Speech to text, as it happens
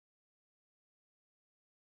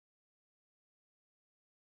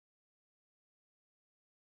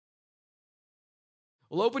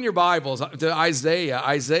Well, open your Bibles to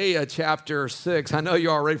Isaiah chapter 6. I know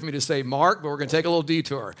you're all ready for me to say Mark, but we're going to take a little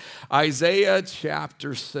detour. Isaiah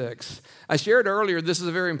chapter 6. I shared earlier, this is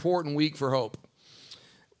a very important week for hope.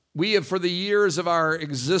 We have, for the years of our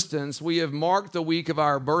existence, we have marked the week of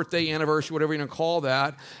our birthday, anniversary, whatever you want to call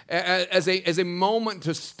that, as a moment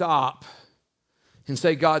to stop and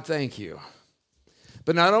say, God, thank you.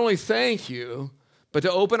 But not only thank you, but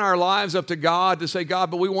to open our lives up to God, to say,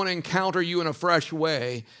 God, but we want to encounter you in a fresh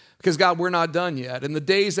way because, God, we're not done yet. In the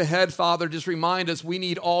days ahead, Father, just remind us we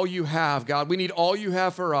need all you have, God. We need all you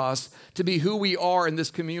have for us to be who we are in this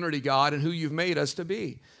community, God, and who you've made us to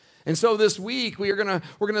be. And so this week, we're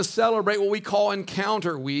gonna celebrate what we call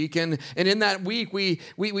Encounter Week. And in that week,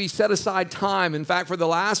 we set aside time. In fact, for the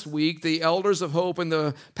last week, the elders of Hope and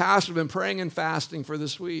the pastor have been praying and fasting for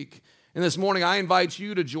this week. And this morning, I invite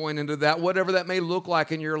you to join into that, whatever that may look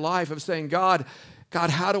like in your life, of saying, God,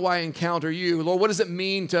 how do I encounter you? Lord, what does it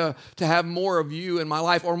mean to have more of you in my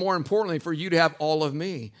life? Or more importantly, for you to have all of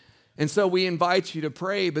me? And so we invite you to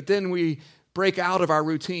pray, but then we break out of our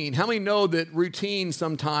routine. How many know that routine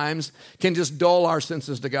sometimes can just dull our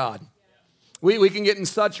senses to God? We can get in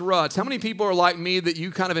such ruts. How many people are like me that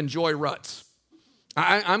you kind of enjoy ruts?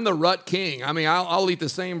 I'm the rut king. I mean, I'll eat the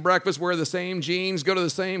same breakfast, wear the same jeans, go to the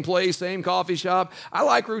same place, same coffee shop. I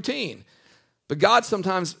like routine. But God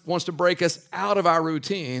sometimes wants to break us out of our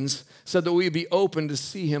routines so that we be open to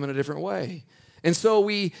see him in a different way. And so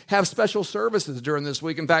we have special services during this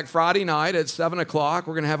week. In fact, Friday night at 7 o'clock,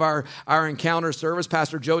 we're going to have our encounter service.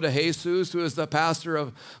 Pastor Joe DeJesus, who is the pastor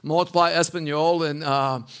of Multiply Espanol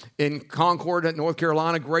in Concord, North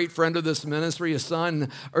Carolina, great friend of this ministry. His son,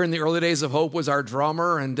 in the early days of Hope, was our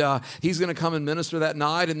drummer, and he's going to come and minister that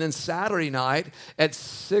night. And then Saturday night at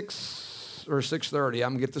 6 or 6:30,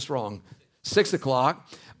 I'm going to get this wrong, 6 o'clock,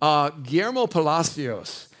 Guillermo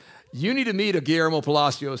Palacios. You need to meet a Guillermo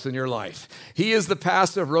Palacios in your life. He is the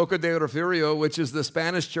pastor of Roca de Refugio, which is the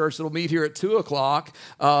Spanish church that will meet here at 2 o'clock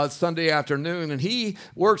Sunday afternoon. And he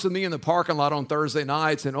works with me in the parking lot on Thursday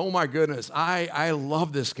nights. And oh my goodness, I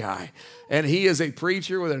love this guy. And he is a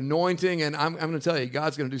preacher with anointing. And I'm going to tell you,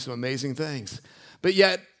 God's going to do some amazing things. But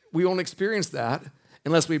yet, we won't experience that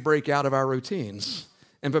unless we break out of our routines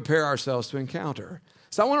and prepare ourselves to encounter.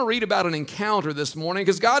 So I want to read about an encounter this morning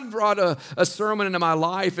because God brought a sermon into my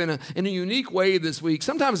life in a unique way this week.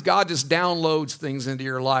 Sometimes God just downloads things into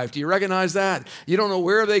your life. Do you recognize that? You don't know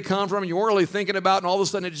where they come from. You weren't really thinking about it, and all of a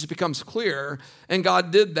sudden it just becomes clear. And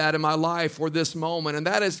God did that in my life for this moment. And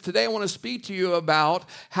that is, today I want to speak to you about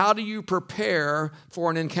how do you prepare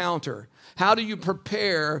for an encounter? How do you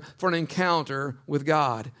prepare for an encounter with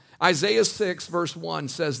God? Isaiah 6 verse 1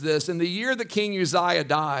 says this, "In the year that King Uzziah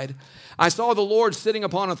died, I saw the Lord sitting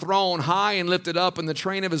upon a throne, high and lifted up, and the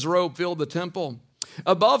train of his robe filled the temple.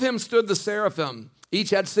 Above him stood the seraphim.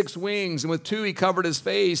 Each had 6 wings, and with 2 he covered his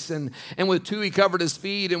face, and with 2 he covered his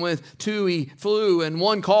feet, and with 2 he flew. And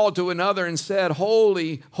one called to another and said,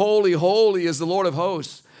 Holy, holy, holy is the Lord of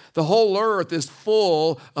hosts. The whole earth is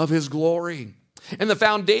full of his glory. And the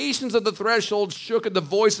foundations of the threshold shook at the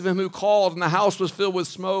voice of him who called, and the house was filled with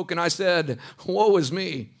smoke. And I said, Woe is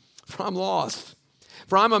me, for I'm lost.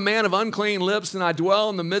 For I'm a man of unclean lips, and I dwell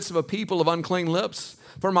in the midst of a people of unclean lips.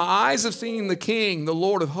 For my eyes have seen the King, the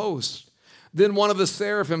Lord of hosts. Then one of the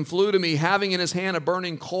seraphim flew to me, having in his hand a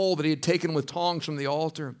burning coal that he had taken with tongs from the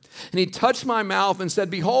altar. And he touched my mouth and said,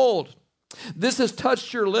 Behold, this has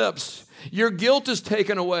touched your lips. Your guilt is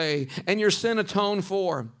taken away, and your sin atoned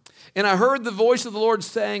for. And I heard the voice of the Lord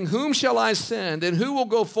saying, Whom shall I send, and who will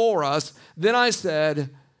go for us? Then I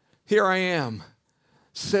said, Here I am.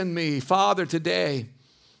 Send me." Father, today,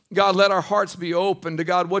 God, let our hearts be open to,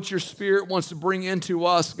 God, what your Spirit wants to bring into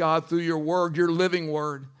us, God, through your word, your living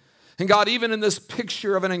word. And God, even in this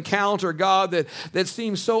picture of an encounter, God, that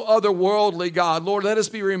seems so otherworldly, God, Lord, let us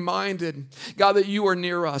be reminded, God, that you are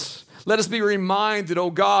near us. Let us be reminded, oh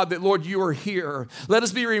God, that, Lord, you are here. Let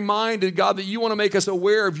us be reminded, God, that you want to make us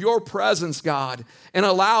aware of your presence, God, and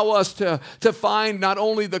allow us to find not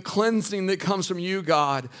only the cleansing that comes from you,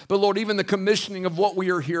 God, but, Lord, even the commissioning of what we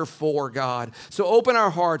are here for, God. So open our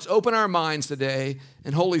hearts, open our minds today,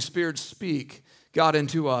 and Holy Spirit, speak, God,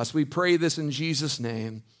 into us. We pray this in Jesus'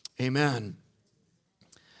 name. Amen.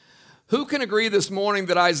 Who can agree this morning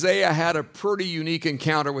that Isaiah had a pretty unique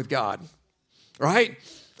encounter with God? Right?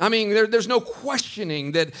 I mean, there's no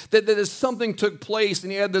questioning that something took place,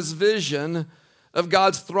 and he had this vision of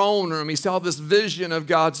God's throne room. He saw this vision of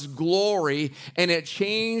God's glory, and it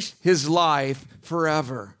changed his life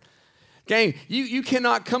forever. Okay, you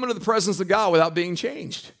cannot come into the presence of God without being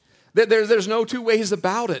changed. There's no two ways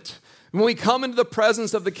about it. When we come into the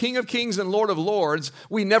presence of the King of Kings and Lord of Lords,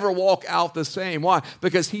 we never walk out the same. Why?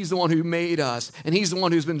 Because he's the one who made us, and he's the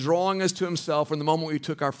one who's been drawing us to himself from the moment we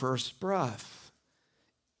took our first breath.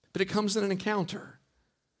 But it comes in an encounter.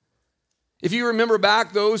 If you remember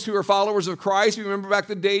back, those who are followers of Christ, you remember back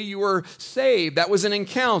the day you were saved. That was an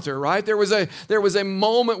encounter, right? There was a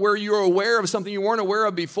moment where you were aware of something you weren't aware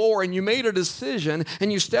of before, and you made a decision,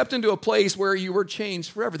 and you stepped into a place where you were changed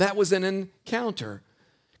forever. That was an encounter.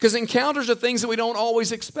 Because encounters are things that we don't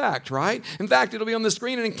always expect, right? In fact, it'll be on the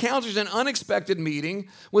screen. An encounter is an unexpected meeting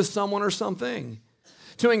with someone or something.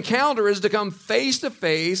 To encounter is to come face to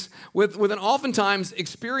face with an oftentimes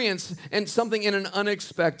experience and something in an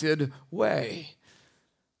unexpected way.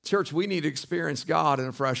 Church, we need to experience God in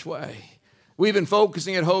a fresh way. We've been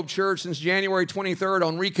focusing at Hope Church since January 23rd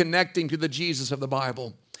on reconnecting to the Jesus of the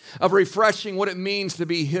Bible, of refreshing what it means to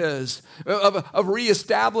be his, of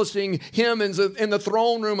reestablishing him in the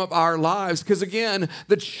throne room of our lives. Because again,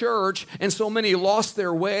 the church and so many lost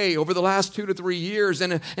their way over the last 2 to 3 years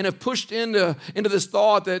and have pushed into this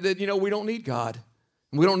thought that we don't need God.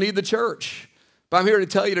 We don't need the church. But I'm here to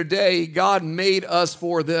tell you today, God made us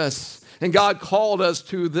for this. And God called us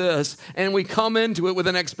to this, and we come into it with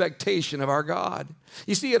an expectation of our God.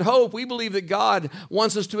 You see, at Hope, we believe that God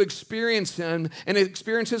wants us to experience him and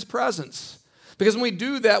experience his presence. Because when we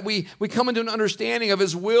do that, we come into an understanding of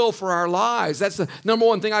his will for our lives. That's the number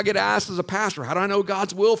one thing I get asked as a pastor. How do I know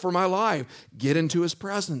God's will for my life? Get into his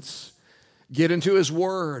presence. Get into his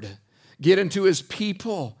word. Get into his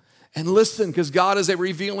people. And listen, because God is a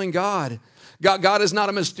revealing God. God is not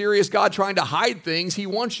a mysterious God trying to hide things. He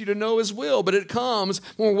wants you to know his will, but it comes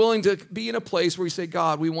when we're willing to be in a place where we say,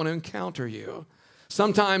 God, we want to encounter you.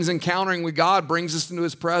 Sometimes encountering with God brings us into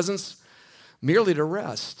his presence merely to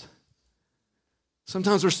rest.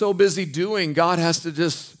 Sometimes we're so busy doing, God has to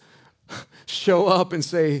just show up and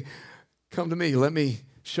say, come to me, let me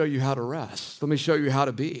show you how to rest. Let me show you how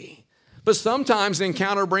to be. But sometimes the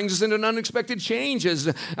encounter brings us into an unexpected changes.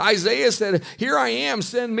 Isaiah said, here I am,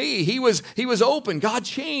 send me. He was open. God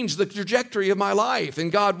changed the trajectory of my life,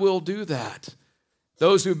 and God will do that.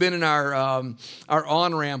 Those who've been in our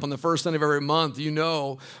on-ramp on the first Sunday of every month, you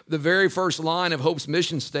know the very first line of Hope's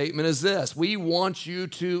mission statement is this: we want you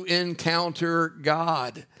to encounter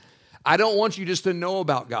God. I don't want you just to know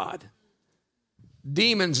about God.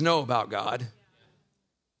 Demons know about God.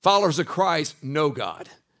 Followers of Christ know God.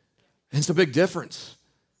 And it's a big difference.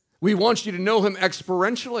 We want you to know him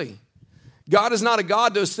experientially. God is not a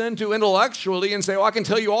God to ascend to intellectually and say, I can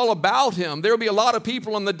tell you all about him. There will be a lot of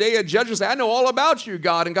people on the day of judgment say, I know all about you,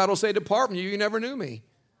 God. And God will say, depart from you, you never knew me.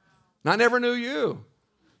 And I never knew you.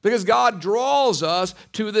 Because God draws us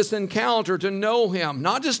to this encounter to know him.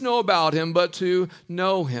 Not just know about him, but to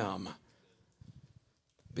know him.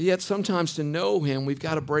 But yet sometimes to know him, we've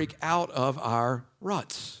got to break out of our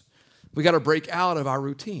ruts. We've got to break out of our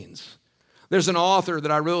routines. There's an author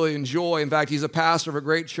that I really enjoy. In fact, he's a pastor of a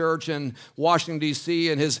great church in Washington,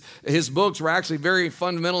 D.C., and his books were actually very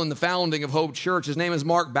fundamental in the founding of Hope Church. His name is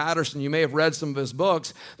Mark Batterson. You may have read some of his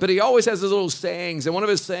books, but he always has his little sayings, and one of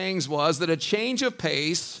his sayings was that a change of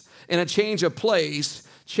pace and a change of place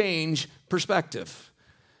change perspective.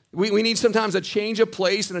 We need sometimes a change of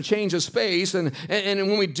place and a change of space, and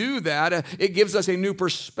when we do that, it gives us a new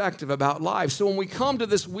perspective about life. So when we come to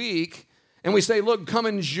this week, and we say, look, come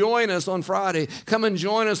and join us on Friday. Come and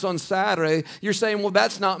join us on Saturday. You're saying, well,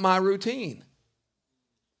 that's not my routine.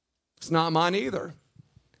 It's not mine either.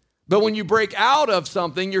 But when you break out of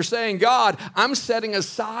something, you're saying, God, I'm setting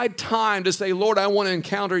aside time to say, Lord, I want to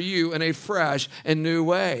encounter you in a fresh and new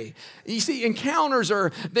way. You see, encounters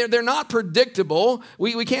they're not predictable.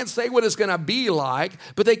 We can't say what it's going to be like,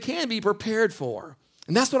 but they can be prepared for.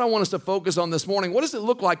 And that's what I want us to focus on this morning. What does it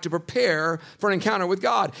look like to prepare for an encounter with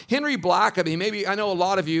God? Henry Blackaby, maybe I know a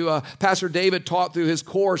lot of you, Pastor David taught through his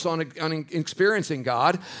course on experiencing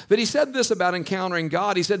God, but he said this about encountering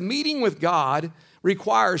God. He said, meeting with God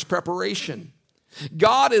requires preparation.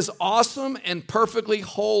 God is awesome and perfectly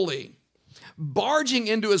holy. Barging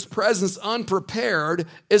into his presence unprepared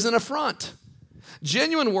is an affront.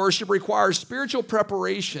 Genuine worship requires spiritual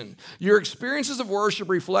preparation. Your experiences of worship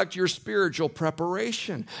reflect your spiritual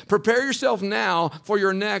preparation. Prepare yourself now for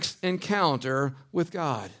your next encounter with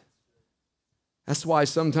God. That's why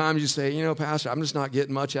sometimes you say, Pastor, I'm just not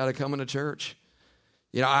getting much out of coming to church.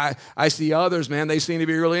 I see others, man, they seem to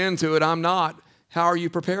be really into it. I'm not. How are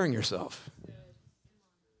you preparing yourself?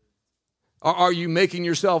 Are you making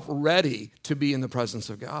yourself ready to be in the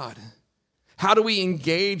presence of God? How do we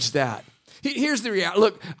engage that? Here's the reality.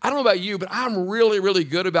 Look, I don't know about you, but I'm really, really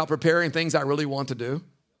good about preparing things I really want to do,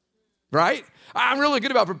 right? I'm really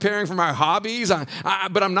good about preparing for my hobbies,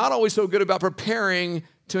 but I'm not always so good about preparing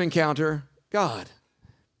to encounter God.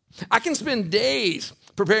 I can spend days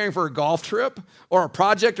preparing for a golf trip or a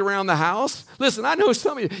project around the house. Listen, I know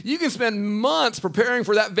some of you can spend months preparing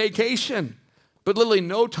for that vacation, but literally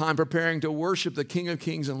no time preparing to worship the King of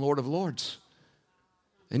Kings and Lord of Lords.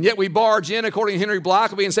 And yet we barge in, according to Henry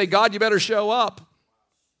Blackaby, and say, God, you better show up.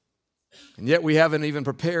 And yet we haven't even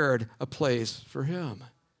prepared a place for him.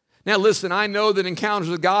 Now listen, I know that encounters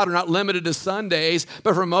with God are not limited to Sundays,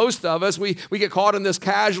 but for most of us, we get caught in this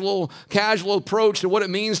casual approach to what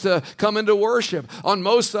it means to come into worship. On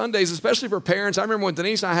most Sundays, especially for parents, I remember when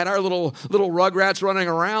Denise and I had our little rugrats running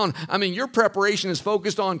around. I mean, your preparation is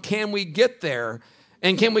focused on, can we get there?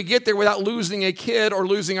 And can we get there without losing a kid or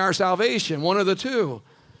losing our salvation? One of the two.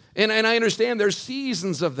 And I understand there's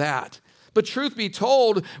seasons of that. But truth be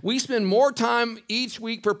told, we spend more time each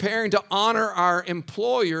week preparing to honor our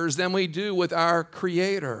employers than we do with our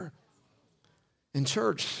Creator. In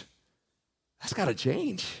church, that's got to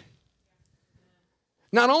change.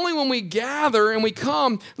 Not only when we gather and we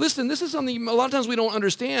come, listen, this is something a lot of times we don't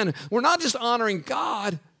understand. We're not just honoring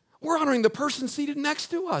God, we're honoring the person seated next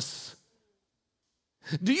to us.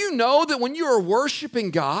 Do you know that when you are worshiping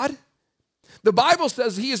God, the Bible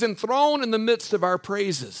says he is enthroned in the midst of our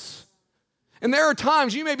praises? And there are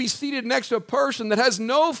times you may be seated next to a person that has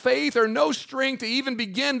no faith or no strength to even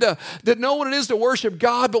begin to know what it is to worship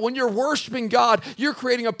God. But when you're worshiping God, you're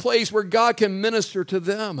creating a place where God can minister to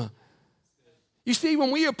them. You see,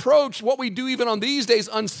 when we approach what we do even on these days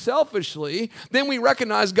unselfishly, then we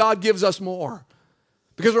recognize God gives us more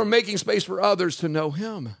because we're making space for others to know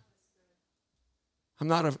him. I'm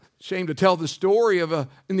not ashamed to tell the story of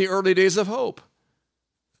in the early days of Hope.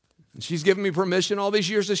 And she's given me permission all these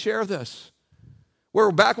years to share this. Where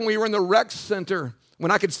back when we were in the rec center,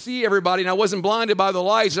 when I could see everybody and I wasn't blinded by the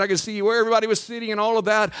lights and I could see where everybody was sitting and all of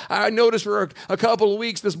that, I noticed for a couple of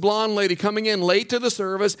weeks this blonde lady coming in late to the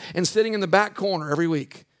service and sitting in the back corner every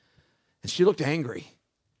week. And she looked angry.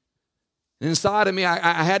 And inside of me,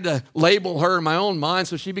 I had to label her in my own mind,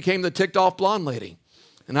 so she became the ticked off blonde lady.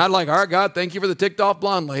 And I'd like, all right, God, thank you for the ticked off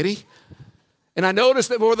blonde lady. And I noticed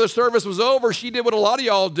that before the service was over, she did what a lot of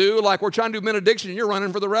y'all do, like we're trying to do benediction and you're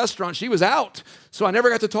running for the restaurant. She was out, so I never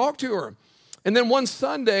got to talk to her. And then one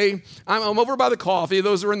Sunday, I'm over by the coffee.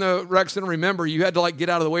 Those who are in the rec center remember you had to like get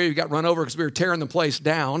out of the way. You got run over because we were tearing the place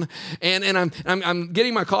down. And I'm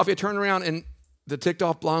getting my coffee. I turn around and the ticked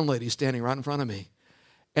off blonde lady is standing right in front of me.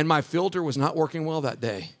 And my filter was not working well that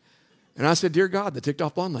day. And I said, dear God, the ticked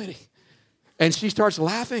off blonde lady. And she starts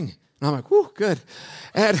laughing. And I'm like, whew, good.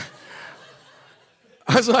 And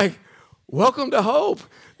I was like, welcome to Hope.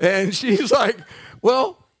 And she's like,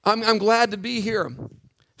 well, I'm glad to be here.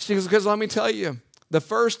 She goes, because let me tell you, the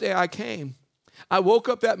first day I came, I woke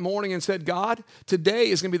up that morning and said, God, today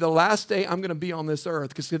is going to be the last day I'm going to be on this earth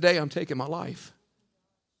because today I'm taking my life.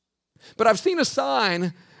 But I've seen a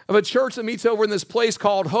sign of a church that meets over in this place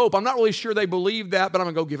called Hope. I'm not really sure they believe that, but I'm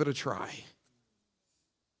going to go give it a try.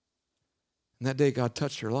 And that day, God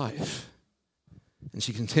touched her life. And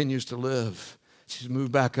she continues to live. She's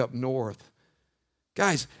moved back up north.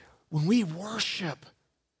 Guys, when we worship,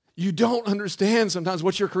 you don't understand sometimes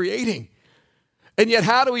what you're creating. And yet,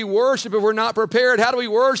 how do we worship if we're not prepared? How do we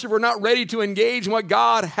worship if we're not ready to engage in what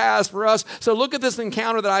God has for us? So look at this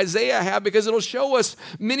encounter that Isaiah had because it'll show us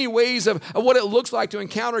many ways of what it looks like to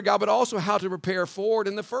encounter God, but also how to prepare for it.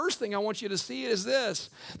 And the first thing I want you to see is this,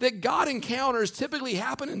 that God encounters typically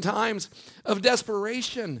happen in times of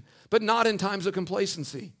desperation, but not in times of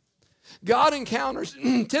complacency. God encounters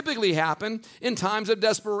typically happen in times of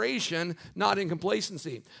desperation, not in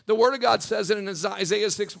complacency. The Word of God says it in Isaiah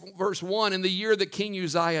 6, verse 1, in the year that King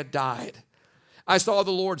Uzziah died, I saw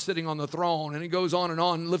the Lord sitting on the throne. And it goes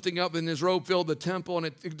on, lifting up in his robe filled the temple, and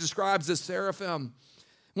it describes the seraphim.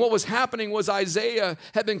 What was happening was Isaiah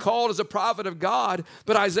had been called as a prophet of God,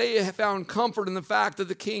 but Isaiah had found comfort in the fact that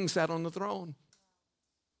the king sat on the throne.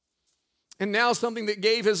 And now something that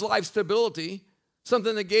gave his life stability,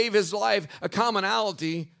 something that gave his life a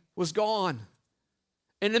commonality, was gone.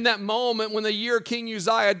 And in that moment, when the year King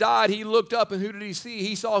Uzziah died, he looked up, and who did he see?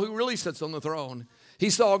 He saw who really sits on the throne.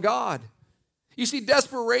 He saw God. You see,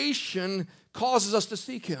 desperation causes us to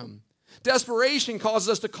seek him. Desperation causes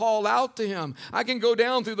us to call out to him. I can go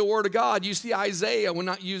down through the Word of God. You see Isaiah when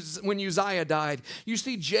Uzziah died. You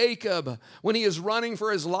see Jacob when he is running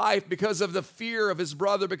for his life because of the fear of his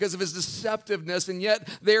brother, because of his deceptiveness. And yet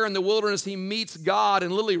there in the wilderness he meets God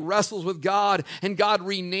and literally wrestles with God. And God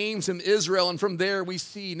renames him Israel. And from there we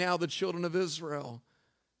see now the children of Israel.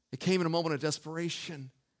 It came in a moment of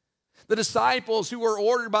desperation. The disciples who were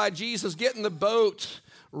ordered by Jesus, get in the boat,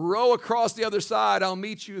 row across the other side. I'll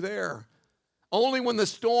meet you there. Only when the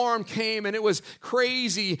storm came and it was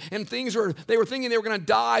crazy and they were thinking they were going to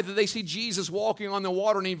die, that they see Jesus walking on the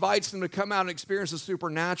water, and he invites them to come out and experience the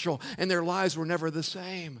supernatural, and their lives were never the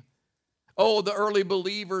same. Oh, the early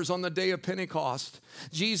believers on the day of Pentecost.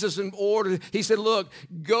 Jesus he said, look,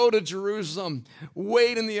 go to Jerusalem,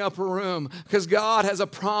 wait in the upper room, because God has a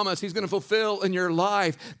promise he's going to fulfill in your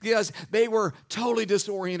life. Because they were totally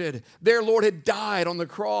disoriented. Their Lord had died on the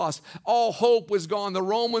cross. All hope was gone. The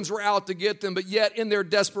Romans were out to get them, but yet in their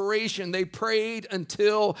desperation, they prayed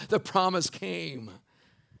until the promise came.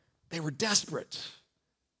 They were desperate.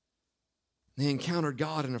 They encountered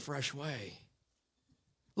God in a fresh way.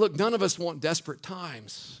 Look, none of us want desperate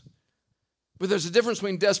times. But there's a difference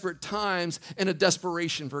between desperate times and a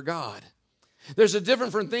desperation for God. There's a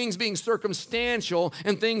difference from things being circumstantial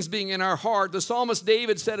and things being in our heart. The psalmist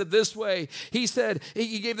David said it this way. He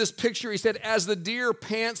gave this picture. He said, as the deer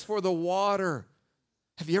pants for the water.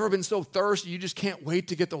 Have you ever been so thirsty you just can't wait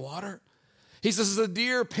to get the water? He says, as the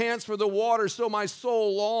deer pants for the water, so my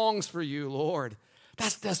soul longs for you, Lord.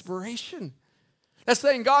 That's desperation. That's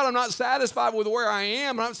saying, God, I'm not satisfied with where I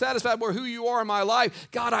am. I'm not satisfied with who you are in my life.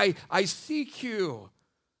 God, I seek you.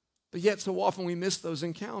 But yet so often we miss those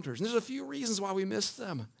encounters. And there's a few reasons why we miss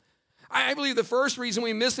them. I believe the first reason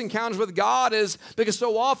we miss encounters with God is because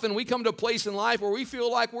so often we come to a place in life where we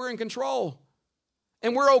feel like we're in control.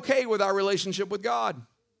 And we're okay with our relationship with God.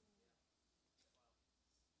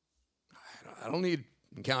 I don't need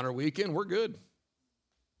encounter weekend. We're good.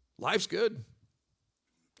 Life's good.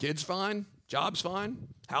 Kids fine. Job's fine.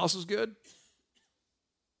 House is good.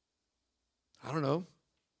 I don't know.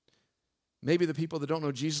 Maybe the people that don't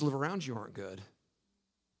know Jesus live around you aren't good.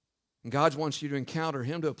 And God wants you to encounter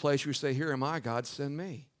him to a place where you say, here am I, God, send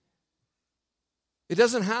me. It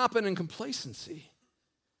doesn't happen in complacency.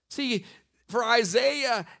 See, for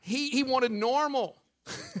Isaiah, he wanted normal.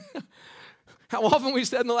 How often we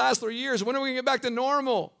said in the last 3 years, when are we going to get back to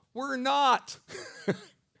normal? We're not.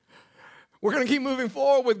 We're going to keep moving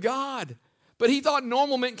forward with God. But he thought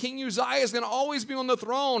normal meant King Uzziah is going to always be on the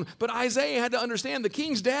throne. But Isaiah had to understand the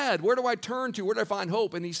king's dead. Where do I turn to? Where do I find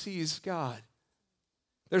hope? And he sees God.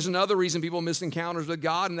 There's another reason people miss encounters with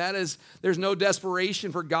God, and that is there's no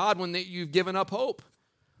desperation for God when you've given up hope.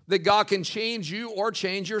 That God can change you or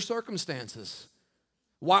change your circumstances.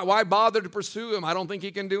 Why bother to pursue him? I don't think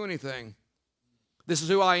he can do anything. This is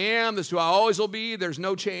who I am. This is who I always will be. There's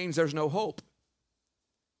no change. There's no hope.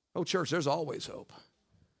 Oh, church, there's always hope.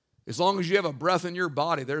 As long as you have a breath in your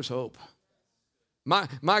body, there's hope.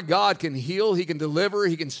 My God can heal, he can deliver,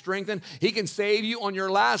 he can strengthen, he can save you on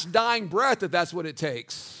your last dying breath if that's what it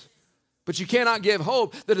takes. But you cannot give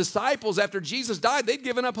hope. The disciples, after Jesus died, they'd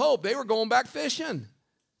given up hope. They were going back fishing.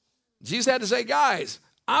 Jesus had to say, guys,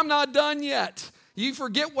 I'm not done yet. You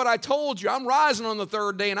forget what I told you. I'm rising on the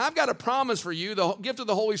third day, and I've got a promise for you, the gift of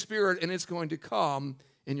the Holy Spirit, and it's going to come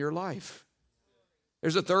in your life.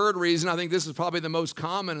 There's a third reason. I think this is probably the most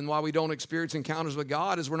common and why we don't experience encounters with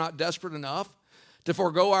God is we're not desperate enough to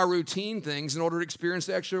forego our routine things in order to experience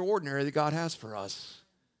the extraordinary that God has for us.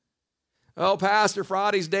 Oh, Pastor,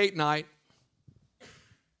 Friday's date night.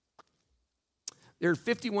 There are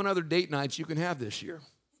 51 other date nights you can have this year.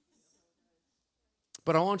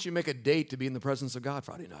 But I want you to make a date to be in the presence of God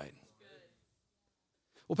Friday night.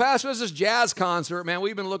 Well, Pastor, this is jazz concert, man.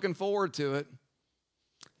 We've been looking forward to it.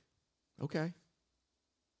 Okay.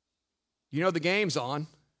 You know the game's on.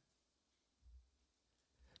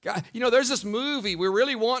 God, you know, there's this movie we're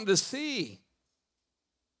really wanting to see.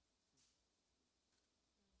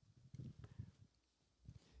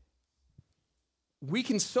 We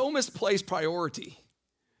can so misplace priority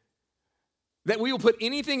that we will put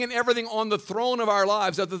anything and everything on the throne of our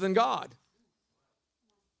lives other than God.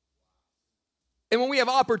 And when we have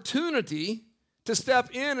opportunity to step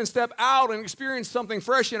in and step out and experience something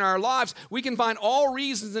fresh in our lives, we can find all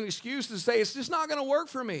reasons and excuses to say, it's just not going to work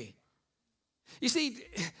for me. You see,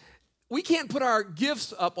 we can't put our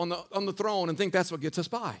gifts up on the throne and think that's what gets us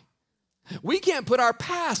by. We can't put our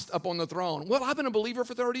past up on the throne. Well, I've been a believer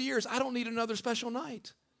for 30 years. I don't need another special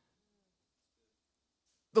night.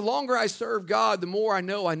 The longer I serve God, the more I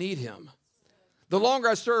know I need him. The longer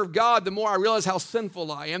I serve God, the more I realize how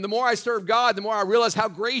sinful I am. The more I serve God, the more I realize how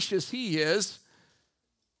gracious he is.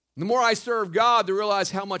 The more I serve God, to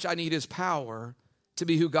realize how much I need his power to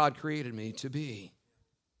be who God created me to be.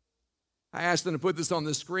 I asked them to put this on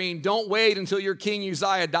the screen. Don't wait until your King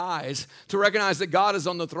Uzziah dies to recognize that God is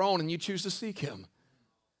on the throne and you choose to seek him.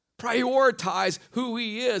 Prioritize who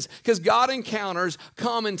he is, because God encounters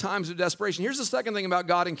come in times of desperation. Here's the second thing about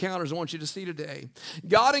God encounters I want you to see today.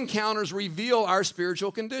 God encounters reveal our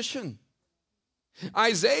spiritual condition.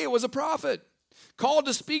 Isaiah was a prophet, called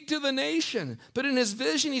to speak to the nation. But in his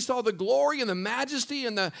vision, he saw the glory and the majesty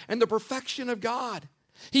and the perfection of God.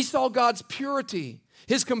 He saw God's purity,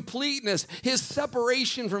 his completeness, his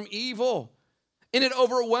separation from evil. And it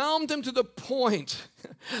overwhelmed him to the point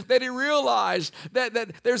that he realized that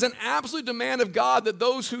there's an absolute demand of God that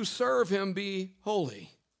those who serve him be holy.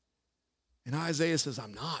 And Isaiah says,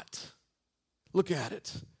 I'm not. Look at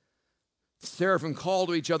it. The seraphim call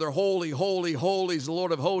to each other, holy, holy, holy is the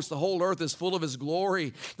Lord of hosts. The whole earth is full of his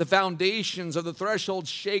glory. The foundations of the threshold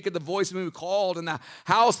shake at the voice of him who called, and the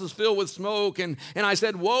house is filled with smoke. And I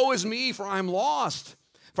said, woe is me, for I am lost.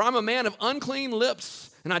 For I'm a man of unclean lips,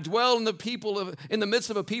 and I dwell in the midst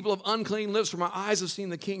of a people of unclean lips, for my eyes have seen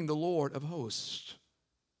the King, the Lord of hosts.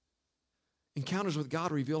 Encounters with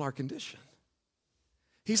God reveal our condition.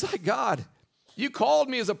 He's like, God, you called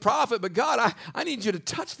me as a prophet, but God, I need you to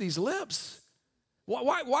touch these lips.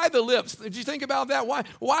 Why the lips? Did you think about that?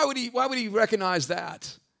 Why would he recognize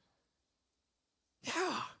that?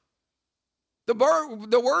 Yeah.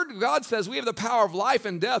 The word of God says we have the power of life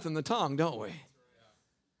and death in the tongue, don't we?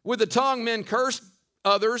 With the tongue, men curse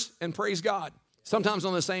others and praise God, sometimes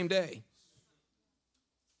on the same day.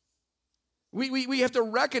 We have to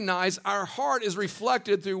recognize our heart is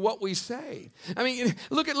reflected through what we say. I mean,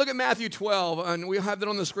 look at Matthew 12, and we'll have that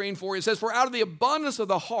on the screen for you. It says, for out of the abundance of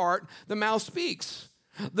the heart, the mouth speaks.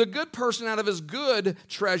 The good person out of his good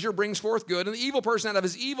treasure brings forth good, and the evil person out of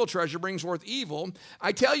his evil treasure brings forth evil.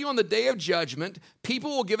 I tell you, on the day of judgment, people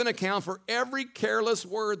will give an account for every careless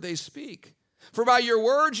word they speak. For by your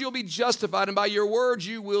words you'll be justified, and by your words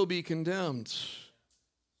you will be condemned.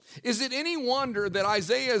 Is it any wonder that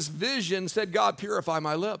Isaiah's vision said, God, purify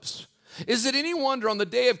my lips? Is it any wonder on the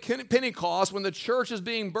day of Pentecost, when the church is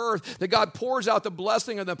being birthed, that God pours out the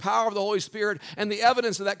blessing and the power of the Holy Spirit, and the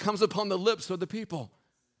evidence of that comes upon the lips of the people?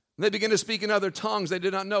 And they begin to speak in other tongues they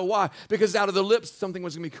did not know. Why? Because out of the lips something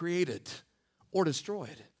was going to be created or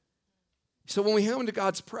destroyed. So when we come into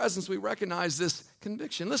God's presence, we recognize this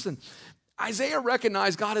conviction. Listen, Isaiah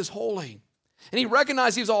recognized God is holy, and he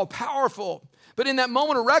recognized he was all powerful. But in that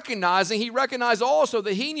moment of recognizing, he recognized also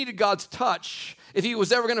that he needed God's touch if he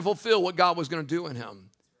was ever going to fulfill what God was going to do in him.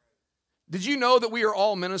 Did you know that we are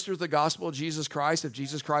all ministers of the gospel of Jesus Christ, if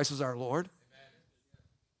Jesus Christ is our Lord?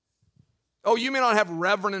 Oh, you may not have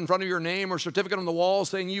reverend in front of your name or certificate on the wall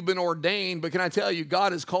saying you've been ordained, but can I tell you,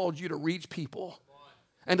 God has called you to reach people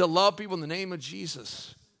and to love people in the name of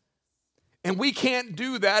Jesus. And we can't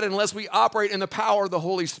do that unless we operate in the power of the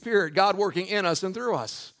Holy Spirit, God working in us and through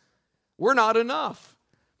us. We're not enough,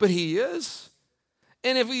 but he is.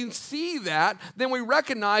 And if we see that, then we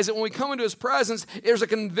recognize that when we come into his presence, there's a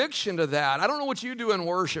conviction to that. I don't know what you do in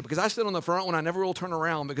worship, because I sit on the front when I never will turn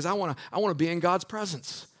around, because I want to be in God's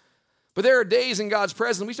presence. But there are days in God's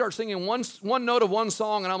presence we start singing one note of one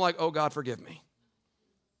song, and I'm like, oh, God, forgive me.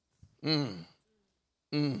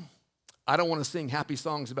 I don't want to sing happy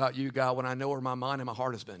songs about you, God, when I know where my mind and my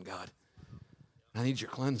heart has been, God. I need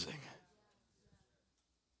your cleansing.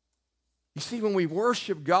 You see, when we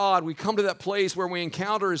worship God, we come to that place where we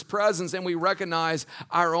encounter his presence and we recognize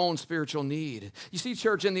our own spiritual need. You see,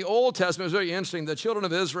 church, in the Old Testament, it was very interesting. The children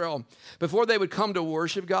of Israel, before they would come to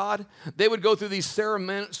worship God, they would go through these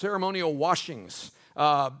ceremonial washings,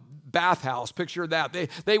 bathhouse, picture that.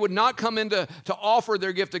 They would not come in to offer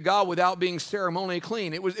their gift to God without being ceremonially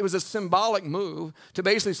clean. It was a symbolic move to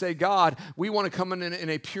basically say, God, we want to come in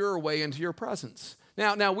a pure way into your presence.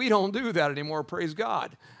 Now we don't do that anymore, praise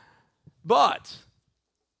God. But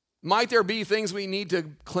might there be things we need to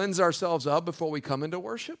cleanse ourselves of before we come into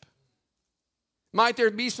worship? Might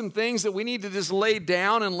there be some things that we need to just lay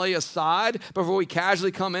down and lay aside before we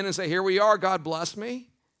casually come in and say, here we are, God bless me?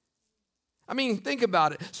 I mean, think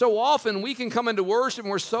about it. So often we can come into worship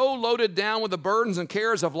and we're so loaded down with the burdens and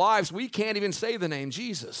cares of lives, we can't even say the name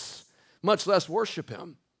Jesus, much less worship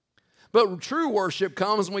him. But true worship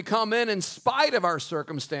comes when we come in spite of our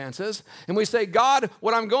circumstances, and we say, God,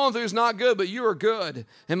 what I'm going through is not good, but you are good,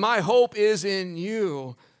 and my hope is in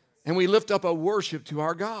you. And we lift up a worship to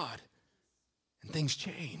our God, and things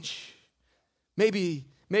change. Maybe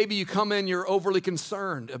you come in, you're overly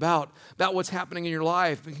concerned about what's happening in your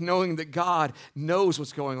life, knowing that God knows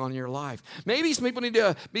what's going on in your life. Maybe some people need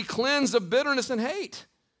to be cleansed of bitterness and hate.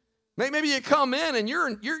 Maybe you come in and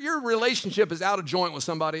your relationship is out of joint with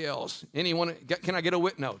somebody else. Anyone? Can I get a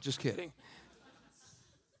witness? No, just kidding.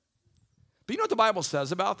 But you know what the Bible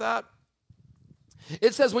says about that?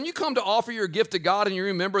 It says when you come to offer your gift to God and you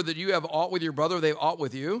remember that you have aught with your brother, they have aught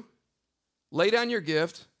with you, lay down your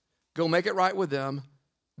gift, go make it right with them,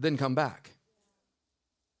 then come back.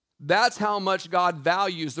 That's how much God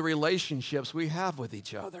values the relationships we have with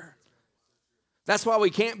each other. That's why we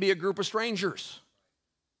can't be a group of strangers.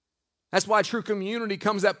 That's why true community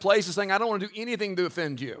comes that place of saying, I don't want to do anything to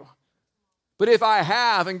offend you. But if I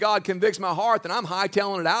have and God convicts my heart, then I'm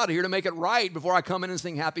hightailing it out of here to make it right before I come in and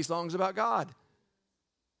sing happy songs about God.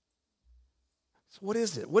 So what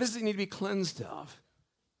is it? What does it need to be cleansed of?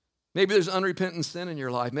 Maybe there's unrepentant sin in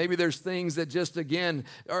your life. Maybe there's things that just, again,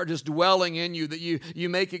 are just dwelling in you that you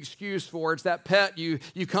make excuse for. It's that pet you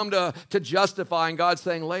come to justify, and God's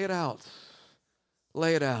saying, lay it out.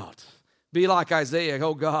 Lay it out. Be like Isaiah.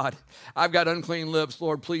 Oh, God, I've got unclean lips.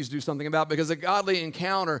 Lord, please do something about it. Because a godly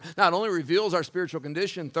encounter not only reveals our spiritual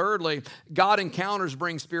condition, thirdly, God encounters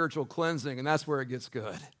bring spiritual cleansing, and that's where it gets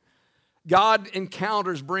good. God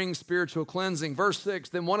encounters bring spiritual cleansing. Verse 6,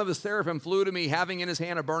 then one of the seraphim flew to me, having in his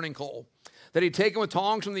hand a burning coal, that he'd taken with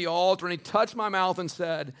tongs from the altar, and he touched my mouth and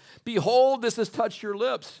said, behold, this has touched your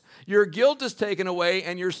lips. Your guilt is taken away,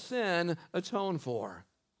 and your sin atoned for.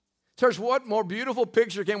 Church, what more beautiful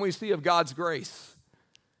picture can we see of God's grace?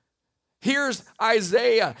 Here's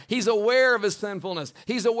Isaiah. He's aware of his sinfulness.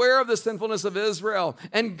 He's aware of the sinfulness of Israel.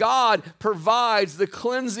 And God provides the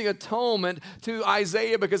cleansing atonement to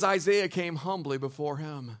Isaiah because Isaiah came humbly before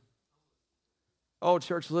him. Oh,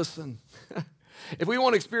 church, listen. If we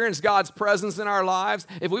want to experience God's presence in our lives,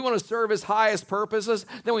 if we want to serve his highest purposes,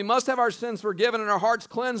 then we must have our sins forgiven and our hearts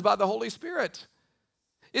cleansed by the Holy Spirit.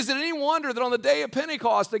 Is it any wonder that on the day of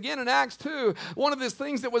Pentecost, again in Acts 2, one of these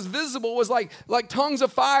things that was visible was like tongues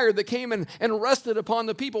of fire that came and rested upon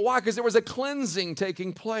the people? Why? Because there was a cleansing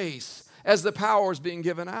taking place as the power was being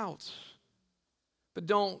given out. But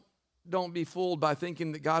don't be fooled by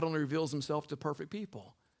thinking that God only reveals himself to perfect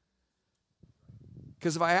people.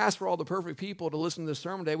 Because if I asked for all the perfect people to listen to this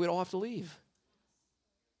sermon today, we'd all have to leave.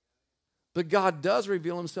 But God does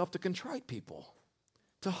reveal himself to contrite people,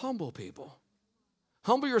 to humble people.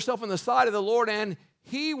 Humble yourself in the sight of the Lord, and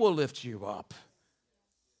he will lift you up.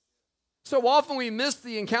 So often we miss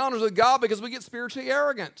the encounters with God because we get spiritually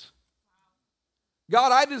arrogant.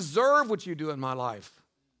 God, I deserve what you do in my life.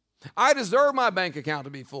 I deserve my bank account to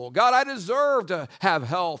be full. God, I deserve to have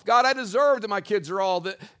health. God, I deserve that my kids are all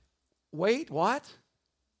that. Wait, what?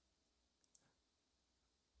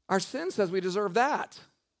 Our sin says we deserve that,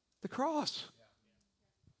 the cross.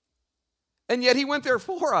 And yet he went there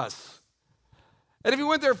for us. And if he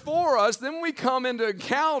went there for us, then when we come in to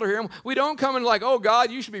encounter him, we don't come in like, oh,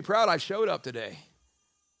 God, you should be proud I showed up today.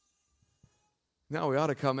 No, we ought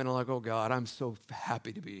to come in and like, oh, God, I'm so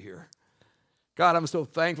happy to be here. God, I'm so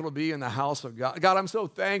thankful to be in the house of God. God, I'm so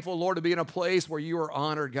thankful, Lord, to be in a place where you are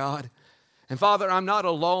honored, God. And Father, I'm not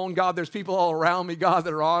alone. God, there's people all around me, God,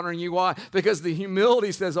 that are honoring you. Why? Because the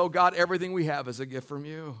humility says, oh, God, everything we have is a gift from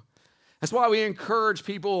you. That's why we encourage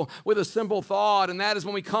people with a simple thought, and that is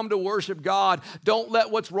when we come to worship God, don't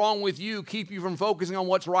let what's wrong with you keep you from focusing on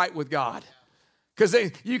what's right with God. Because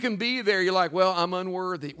you can be there, you're like, well, I'm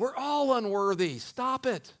unworthy. We're all unworthy. Stop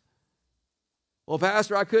it. Well,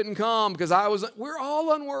 Pastor, I couldn't come because we're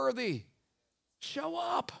all unworthy. Show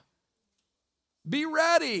up. Be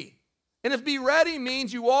ready. And if be ready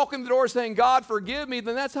means you walk in the door saying, God, forgive me,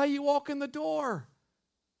 then that's how you walk in the door.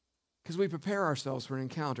 Because we prepare ourselves for an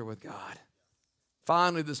encounter with God.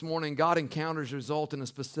 Finally, this morning, God encounters result in a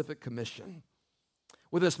specific commission.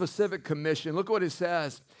 With a specific commission. Look what it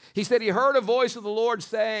says. He said, he heard a voice of the Lord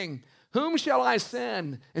saying, whom shall I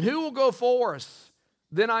send? And who will go for us?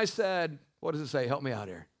 Then I said, what does it say? Help me out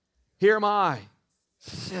here. Here am I.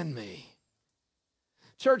 Send me.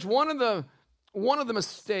 Church, one of the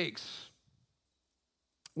mistakes,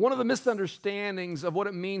 one of the misunderstandings of what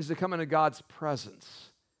it means to come into God's presence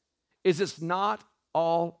is it's not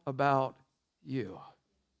all about you.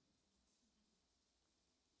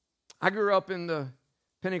 I grew up in the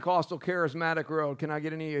Pentecostal charismatic world. Can I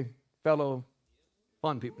get any fellow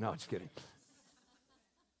fun people? No, just kidding.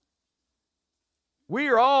 We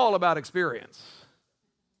are all about experience.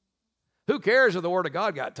 Who cares if the Word of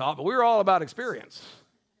God got taught, but we were all about experience.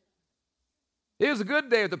 It was a good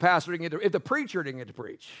day if the preacher didn't get to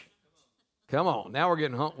preach. Come on, now we're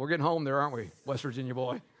getting home. We're getting home there, aren't we, West Virginia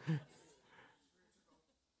boy?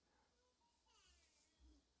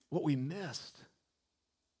 What we missed.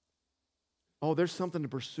 Oh, there's something to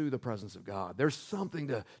pursue the presence of God. There's something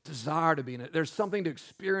to desire to be in it. There's something to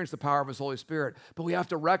experience the power of His Holy Spirit. But we have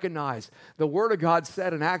to recognize the Word of God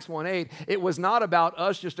said in Acts 1:8, it was not about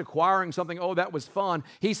us just acquiring something, oh, that was fun.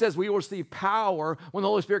 He says we will receive power when the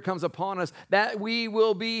Holy Spirit comes upon us, that we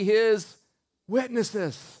will be His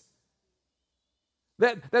witnesses.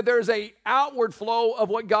 That there's an outward flow of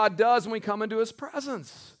what God does when we come into His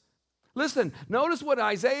presence. Listen, notice what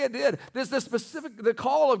Isaiah did. The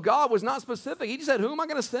call of God was not specific. He just said, who am I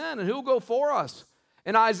going to send and who will go for us?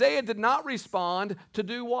 And Isaiah did not respond to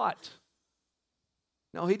do what?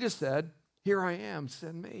 No, he just said, here I am,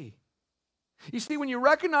 send me. You see, when you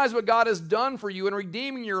recognize what God has done for you in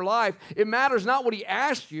redeeming your life, it matters not what he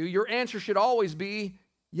asked you. Your answer should always be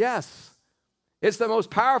yes. It's the most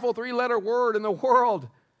powerful three-letter word in the world.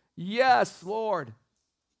 Yes, Lord.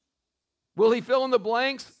 Will he fill in the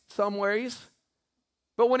blanks? Some ways.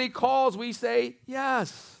 But when he calls, we say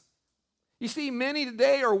yes. You see, many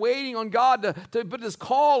today are waiting on God to put this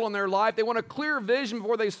call on their life. They want a clear vision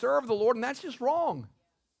before they serve the Lord, and that's just wrong.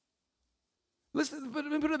 Listen, let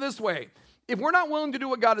me put it this way. If we're not willing to do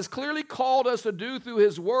what God has clearly called us to do through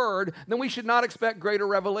his word, then we should not expect greater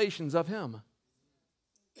revelations of him.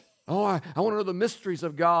 Oh, I want to know the mysteries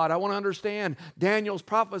of God. I want to understand Daniel's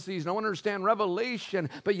prophecies, and I want to understand Revelation,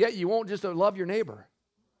 but yet you won't just love your neighbor.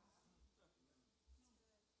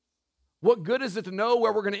 What good is it to know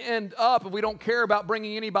where we're going to end up if we don't care about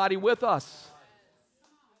bringing anybody with us?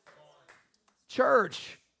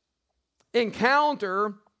 Church,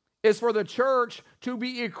 Encounter is for the church to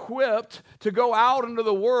be equipped to go out into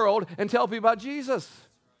the world and tell people about Jesus.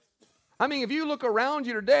 I mean, if you look around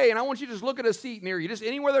you today, and I want you to just look at a seat near you, just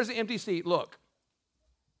anywhere there's an empty seat, look.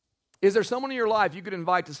 Is there someone in your life you could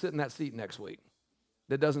invite to sit in that seat next week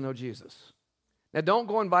that doesn't know Jesus? Now, don't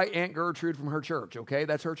go invite Aunt Gertrude from her church, okay?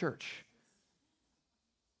 That's her church.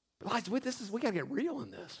 But we got to get real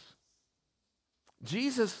in this.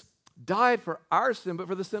 Jesus died for our sin, but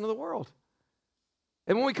for the sin of the world.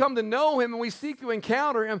 And when we come to know him and we seek to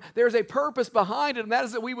encounter him, there's a purpose behind it, and that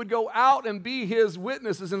is that we would go out and be his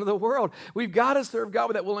witnesses into the world. We've got to serve God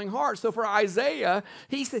with that willing heart. So for Isaiah,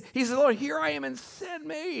 he said, Lord, here I am and send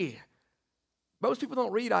me. Most people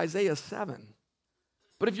don't read Isaiah 7.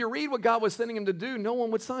 But if you read what God was sending him to do, no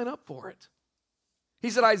one would sign up for it. He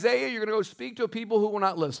said, Isaiah, you're going to go speak to a people who will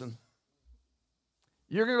not listen.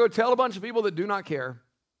 You're going to go tell a bunch of people that do not care.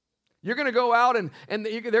 You're going to go out and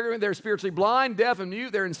they're spiritually blind, deaf, and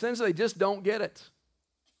mute. They're insensitive. They just don't get it.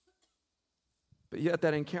 But yet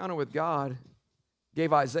that encounter with God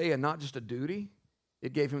gave Isaiah not just a duty,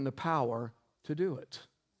 it gave him the power to do it.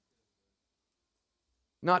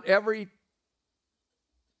 Not every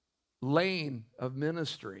lane of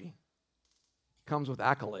ministry comes with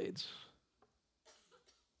accolades.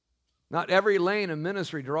 Not every lane of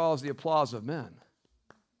ministry draws the applause of men.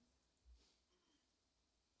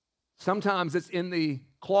 Sometimes it's in the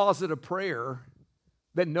closet of prayer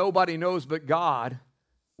that nobody knows but God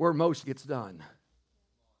where most gets done.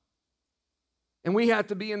 And we have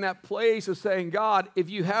to be in that place of saying, God, if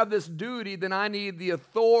you have this duty, then I need the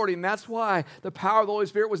authority. And that's why the power of the Holy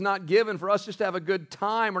Spirit was not given for us just to have a good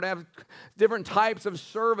time or to have different types of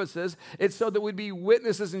services. It's so that we'd be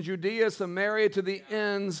witnesses in Judea, Samaria, to the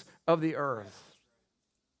ends of the earth.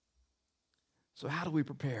 So how do we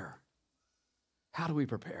prepare? How do we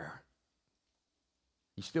prepare?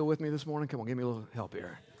 You still with me this morning? Come on, give me a little help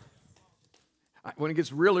here. When it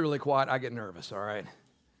gets really, really quiet, I get nervous, all right?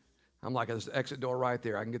 I'm like, there's the exit door right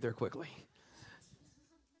there. I can get there quickly.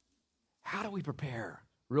 How do we prepare?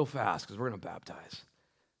 Real fast, because we're going to baptize.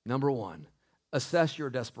 Number one, assess your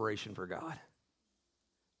desperation for God.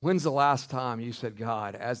 When's the last time you said,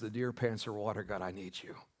 God, as the deer pants for water, God, I need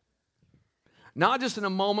you? Not just in a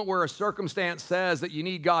moment where a circumstance says that you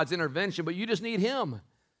need God's intervention, but you just need him.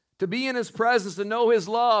 To be in his presence, to know his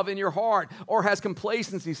love in your heart, or has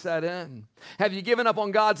complacency set in? Have you given up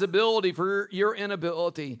on God's ability for your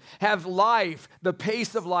inability? Have life, the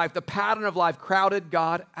pace of life, the pattern of life crowded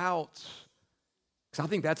God out? Because I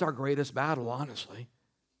think that's our greatest battle, honestly.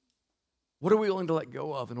 What are we willing to let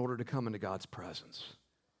go of in order to come into God's presence?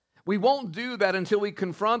 We won't do that until we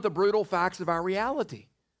confront the brutal facts of our reality,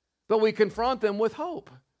 but we confront them with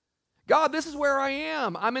hope. God, this is where I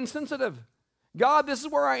am. I'm insensitive. God, this is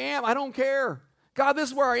where I am. I don't care. God, this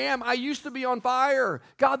is where I am. I used to be on fire.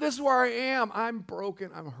 God, this is where I am. I'm broken.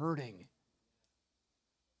 I'm hurting.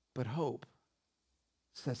 But hope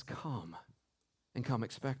says come, and come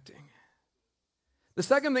expecting. The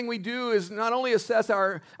second thing we do is not only assess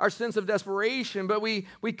our sense of desperation, but we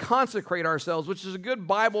consecrate ourselves, which is a good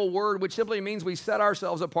Bible word, which simply means we set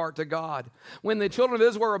ourselves apart to God. When the children of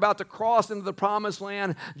Israel were about to cross into the promised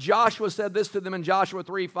land, Joshua said this to them in Joshua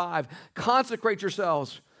 3:5, consecrate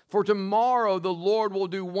yourselves, for tomorrow the Lord will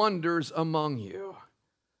do wonders among you.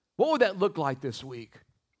 What would that look like this week?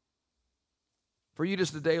 For you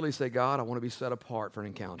just to daily say, God, I want to be set apart for an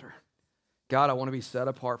encounter. God, I want to be set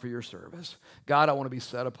apart for your service. God, I want to be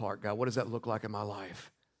set apart. God, what does that look like in my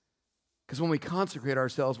life? Because when we consecrate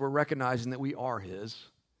ourselves, we're recognizing that we are his.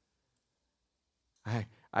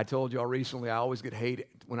 I told y'all recently, I always get hated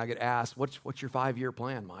when I get asked, what's your 5-year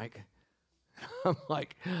plan, Mike? I'm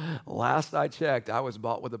like, last I checked, I was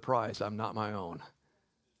bought with a price. I'm not my own.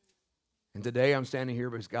 And today I'm standing here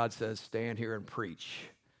because God says, stand here and preach.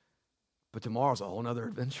 But tomorrow's a whole other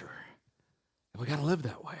adventure. And we got to live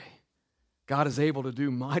that way. God is able to do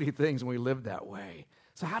mighty things when we live that way.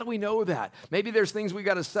 So how do we know that? Maybe there's things we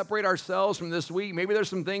got to separate ourselves from this week. Maybe there's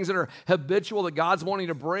some things that are habitual that God's wanting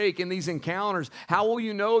to break in these encounters. How will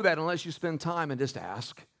you know that unless you spend time and just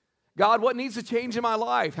ask? God, what needs to change in my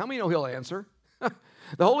life? How many know He'll answer?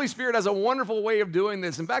 The Holy Spirit has a wonderful way of doing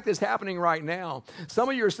this. In fact, it's happening right now. Some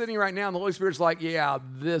of you are sitting right now, and the Holy Spirit's like, yeah,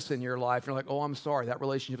 this in your life. And you're like, oh, I'm sorry, that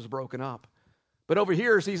relationship is broken up. But over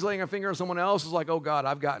here, as He's laying a finger on someone else, is like, oh, God,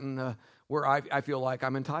 I've gotten where I feel like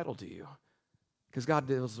I'm entitled to you. Because God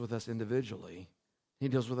deals with us individually. He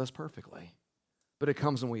deals with us perfectly. But it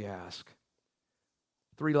comes when we ask.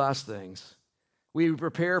 3 last things. We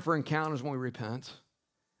prepare for encounters when we repent.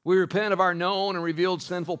 We repent of our known and revealed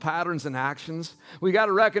sinful patterns and actions. We got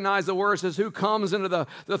to recognize the word says, who comes into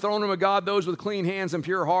the throne room of God? Those with clean hands and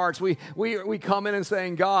pure hearts. We come in and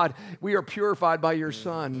saying, God, we are purified by your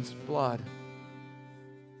Son's blood.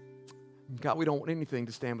 God, we don't want anything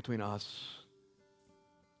to stand between us.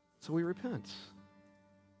 So we repent.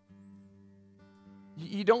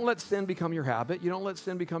 You don't let sin become your habit. You don't let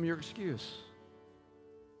sin become your excuse.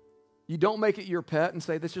 You don't make it your pet and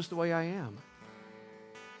say, that's just the way I am.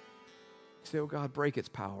 You say, oh God, break its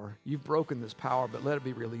power. You've broken this power, but let it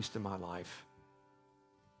be released in my life.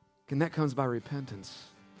 And that comes by repentance.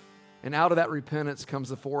 And out of that repentance comes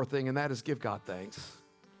the 4th thing, and that is give God thanks.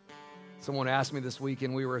 Someone asked me this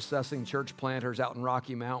weekend, we were assessing church planters out in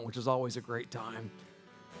Rocky Mount, which is always a great time.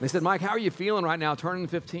 They said, Mike, how are you feeling right now turning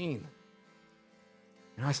 15?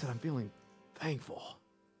 And I said, I'm feeling thankful.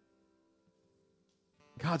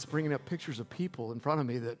 God's bringing up pictures of people in front of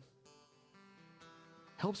me that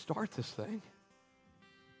helped start this thing.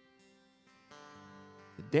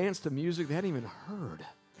 They danced to music they hadn't even heard.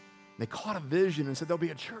 They caught a vision and said there'll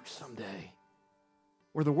be a church someday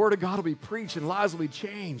where the word of God will be preached and lives will be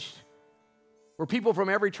changed, where people from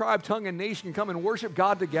every tribe, tongue, and nation can come and worship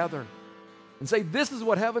God together and say, this is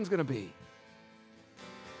what heaven's going to be,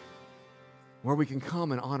 where we can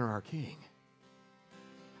come and honor our King.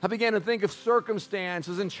 I began to think of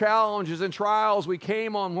circumstances and challenges and trials we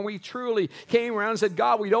came on when we truly came around and said,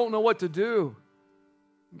 God, we don't know what to do.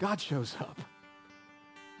 God shows up.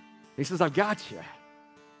 He says, I've got you.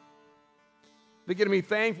 Begin to be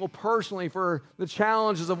thankful personally for the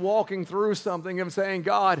challenges of walking through something and saying,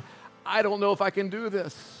 God, I don't know if I can do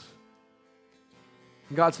this.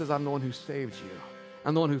 And God says, I'm the one who saved you.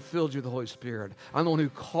 I'm the one who filled you with the Holy Spirit. I'm the one who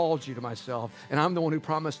called you to myself. And I'm the one who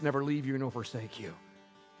promised to never leave you nor forsake you.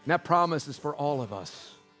 And that promise is for all of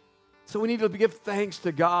us. So we need to give thanks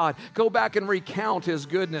to God. Go back and recount His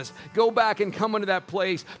goodness. Go back and come into that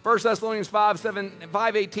place. 1 Thessalonians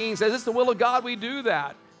 5:18 says, it's the will of God we do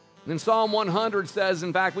that. And then Psalm 100 says,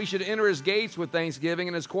 in fact, we should enter His gates with thanksgiving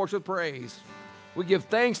and His courts with praise. We give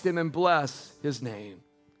thanks to Him and bless His name.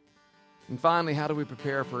 And finally, how do we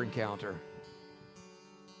prepare for encounter?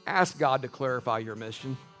 Ask God to clarify your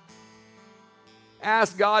mission.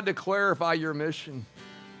 Ask God to clarify your mission.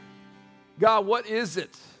 God, what is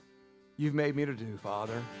it you've made me to do,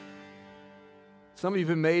 Father? Some of you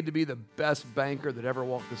have been made to be the best banker that ever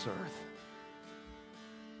walked this earth.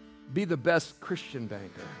 Be the best Christian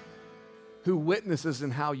banker who witnesses in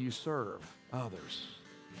how you serve others.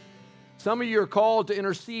 Some of you are called to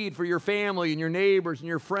intercede for your family and your neighbors and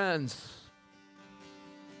your friends.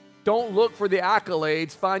 Don't look for the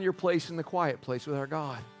accolades. Find your place in the quiet place with our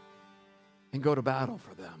God and go to battle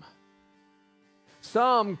for them.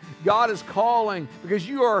 Some, God is calling because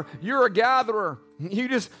you're a gatherer.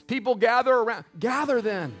 People gather around. Gather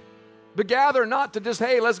then. But gather not to just,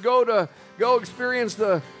 hey, let's go experience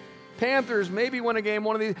the Panthers, maybe win a game,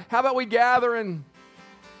 one of these. How about we gather and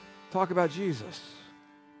talk about Jesus?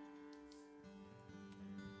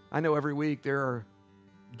 I know every week there are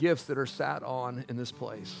gifts that are sat on in this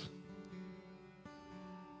place.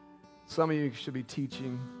 Some of you should be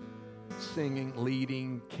teaching, singing,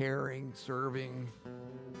 leading, caring, serving.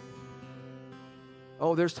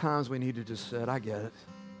 Oh, there's times we need to just sit. I get it.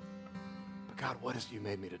 But God, what has you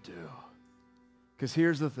made me to do? Because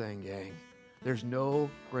here's the thing, gang. There's no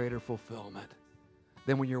greater fulfillment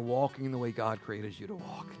than when you're walking the way God created you to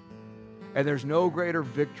walk. And there's no greater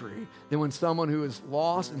victory than when someone who is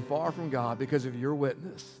lost and far from God because of your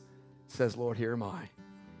witness says, Lord, here am I.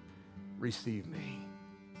 Receive me.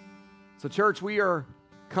 So church, we are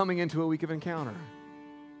coming into a week of encounter.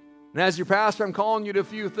 And as your pastor, I'm calling you to a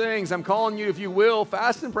few things. I'm calling you, if you will,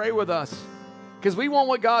 fast and pray with us. Because we want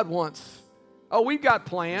what God wants. Oh, we've got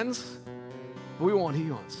plans, but we want what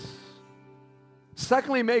He wants.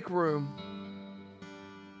 Secondly, make room.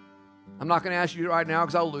 I'm not going to ask you right now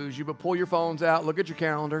because I'll lose you, but pull your phones out, look at your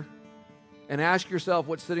calendar, and ask yourself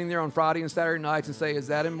what's sitting there on Friday and Saturday nights and say, is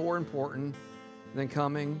that more important than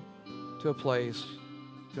coming to a place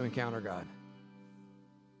to encounter God?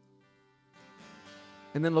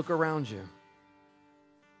 And then look around you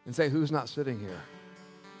and say, who's not sitting here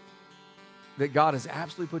that God has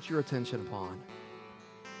absolutely put your attention upon,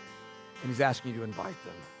 and He's asking you to invite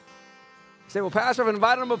them? You say, well, Pastor, I've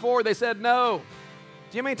invited them before. They said no.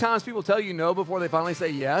 Do you know how many times people tell you no before they finally say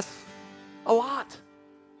yes? A lot.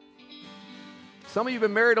 Some of you have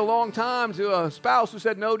been married a long time to a spouse who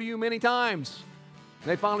said no to you many times.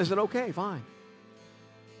 And they finally said, okay, fine.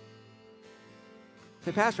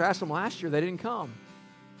 Say, Pastor, I asked them last year. They didn't come.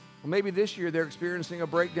 Well, maybe this year they're experiencing a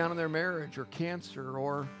breakdown in their marriage or cancer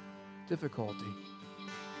or difficulty.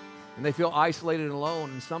 And they feel isolated and alone.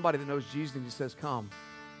 And somebody that knows Jesus and He says, come.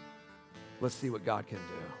 Let's see what God can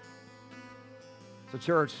do. So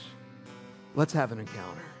church, let's have an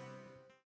encounter.